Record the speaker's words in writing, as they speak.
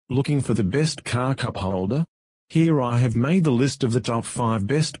Looking for the best car cup holder? Here I have made the list of the top 5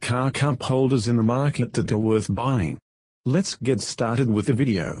 best car cup holders in the market that are worth buying. Let's get started with the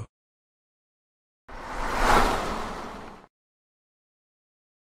video.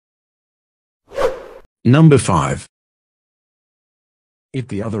 Number 5. If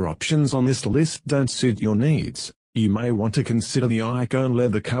the other options on this list don't suit your needs, you may want to consider the Icone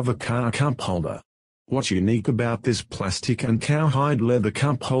leather cover car cup holder. What's unique about this plastic and cowhide leather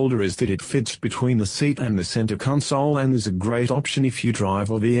cup holder is that it fits between the seat and the center console and is a great option if you drive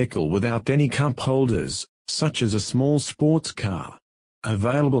a vehicle without any cup holders, such as a small sports car.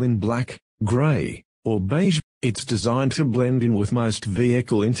 Available in black, gray, or beige, it's designed to blend in with most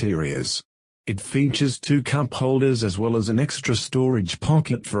vehicle interiors. It features 2 cup holders as well as an extra storage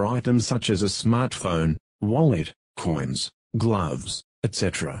pocket for items such as a smartphone, wallet, coins, gloves,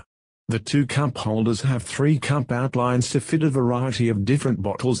 etc. The 2 cup holders have 3 cup outlines to fit a variety of different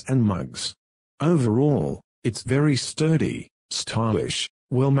bottles and mugs. Overall, it's very sturdy, stylish,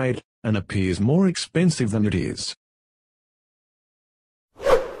 well-made, and appears more expensive than it is.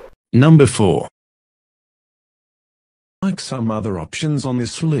 Number 4. Like some other options on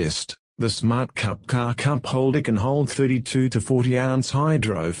this list, the Smart Cup car cup holder can hold 32 to 40 ounce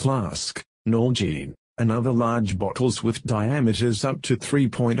Hydro Flask, Nalgene, and other large bottles with diameters up to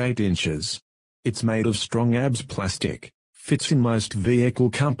 3.8 inches. It's made of strong ABS plastic, fits in most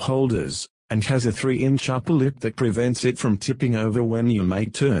vehicle cup holders, and has a 3-inch upper lip that prevents it from tipping over when you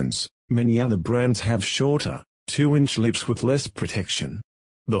make turns. Many other brands have shorter, 2-inch lips with less protection.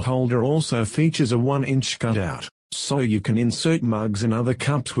 The holder also features a 1-inch cutout, so you can insert mugs and other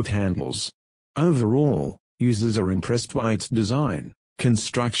cups with handles. Overall, users are impressed by its design,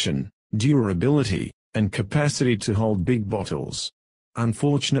 construction, durability, and capacity to hold big bottles.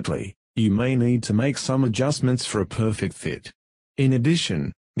 Unfortunately, you may need to make some adjustments for a perfect fit. In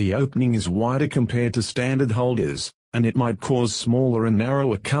addition, the opening is wider compared to standard holders, and it might cause smaller and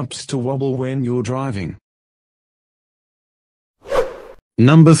narrower cups to wobble when you're driving.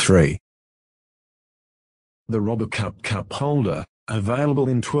 Number 3. The RoboCup cup holder, available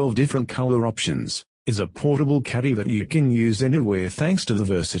in 12 different color options, is a portable caddy that you can use anywhere thanks to the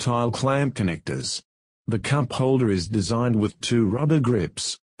versatile clamp connectors. The cup holder is designed with 2 rubber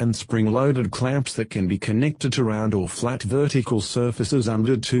grips, and spring-loaded clamps that can be connected to round or flat vertical surfaces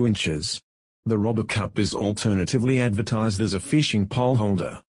under 2 inches. The RoboCup is alternatively advertised as a fishing pole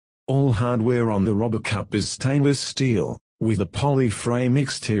holder. All hardware on the RoboCup is stainless steel, with a poly-frame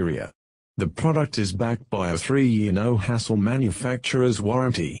exterior. The product is backed by a 3-year no-hassle manufacturer's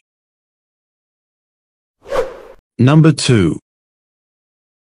warranty. Number 2.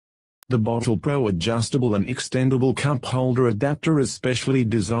 The Bottle Pro adjustable and extendable cup holder adapter is specially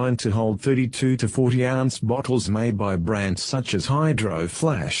designed to hold 32 to 40 ounce bottles made by brands such as Hydro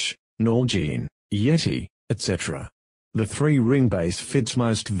Flask, Nalgene, Yeti, etc. The 3-ring base fits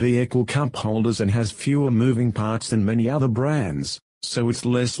most vehicle cup holders and has fewer moving parts than many other brands, so it's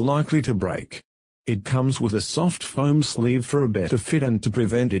less likely to break. It comes with a soft foam sleeve for a better fit and to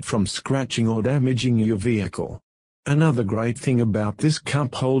prevent it from scratching or damaging your vehicle. Another great thing about this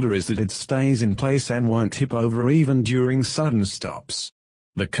cup holder is that it stays in place and won't tip over even during sudden stops.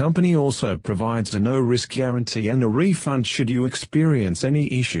 The company also provides a no-risk guarantee and a refund should you experience any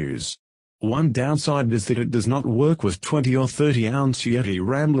issues. One downside is that it does not work with 20 or 30 ounce Yeti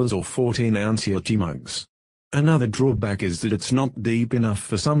Ramblers or 14 ounce Yeti mugs. Another drawback is that it's not deep enough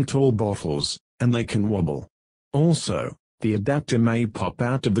for some tall bottles, and they can wobble. Also, the adapter may pop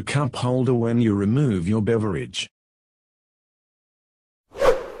out of the cup holder when you remove your beverage.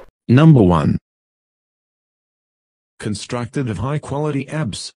 Number 1. Constructed of high-quality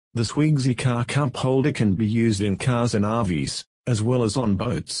ABS, the Swigsy car cup holder can be used in cars and RVs, as well as on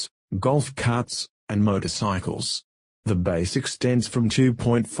boats, golf carts, and motorcycles. The base extends from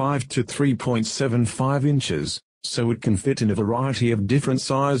 2.5 to 3.75 inches, so it can fit in a variety of different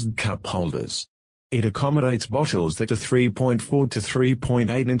sized cup holders. It accommodates bottles that are 3.4 to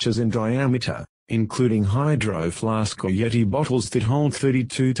 3.8 inches in diameter, including Hydro Flask or Yeti bottles that hold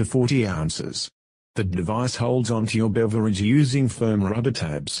 32 to 40 ounces. The device holds onto your beverage using firm rubber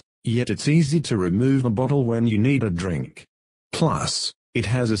tabs, yet it's easy to remove a bottle when you need a drink. Plus, it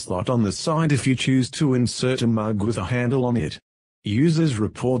has a slot on the side if you choose to insert a mug with a handle on it. Users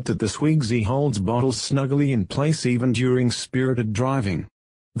report that the Swigsy holds bottles snugly in place even during spirited driving.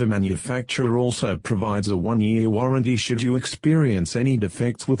 The manufacturer also provides a 1-year warranty should you experience any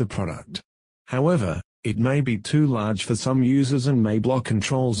defects with the product. However, it may be too large for some users and may block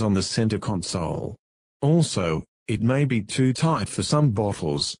controls on the center console. Also, it may be too tight for some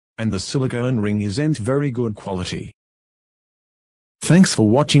bottles, and the silicone ring isn't very good quality. Thanks for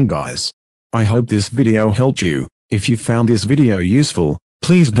watching, guys. I hope this video helped you. If you found this video useful,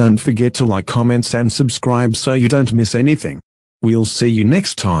 please don't forget to like, comments and subscribe so you don't miss anything. We'll see you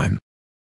next time.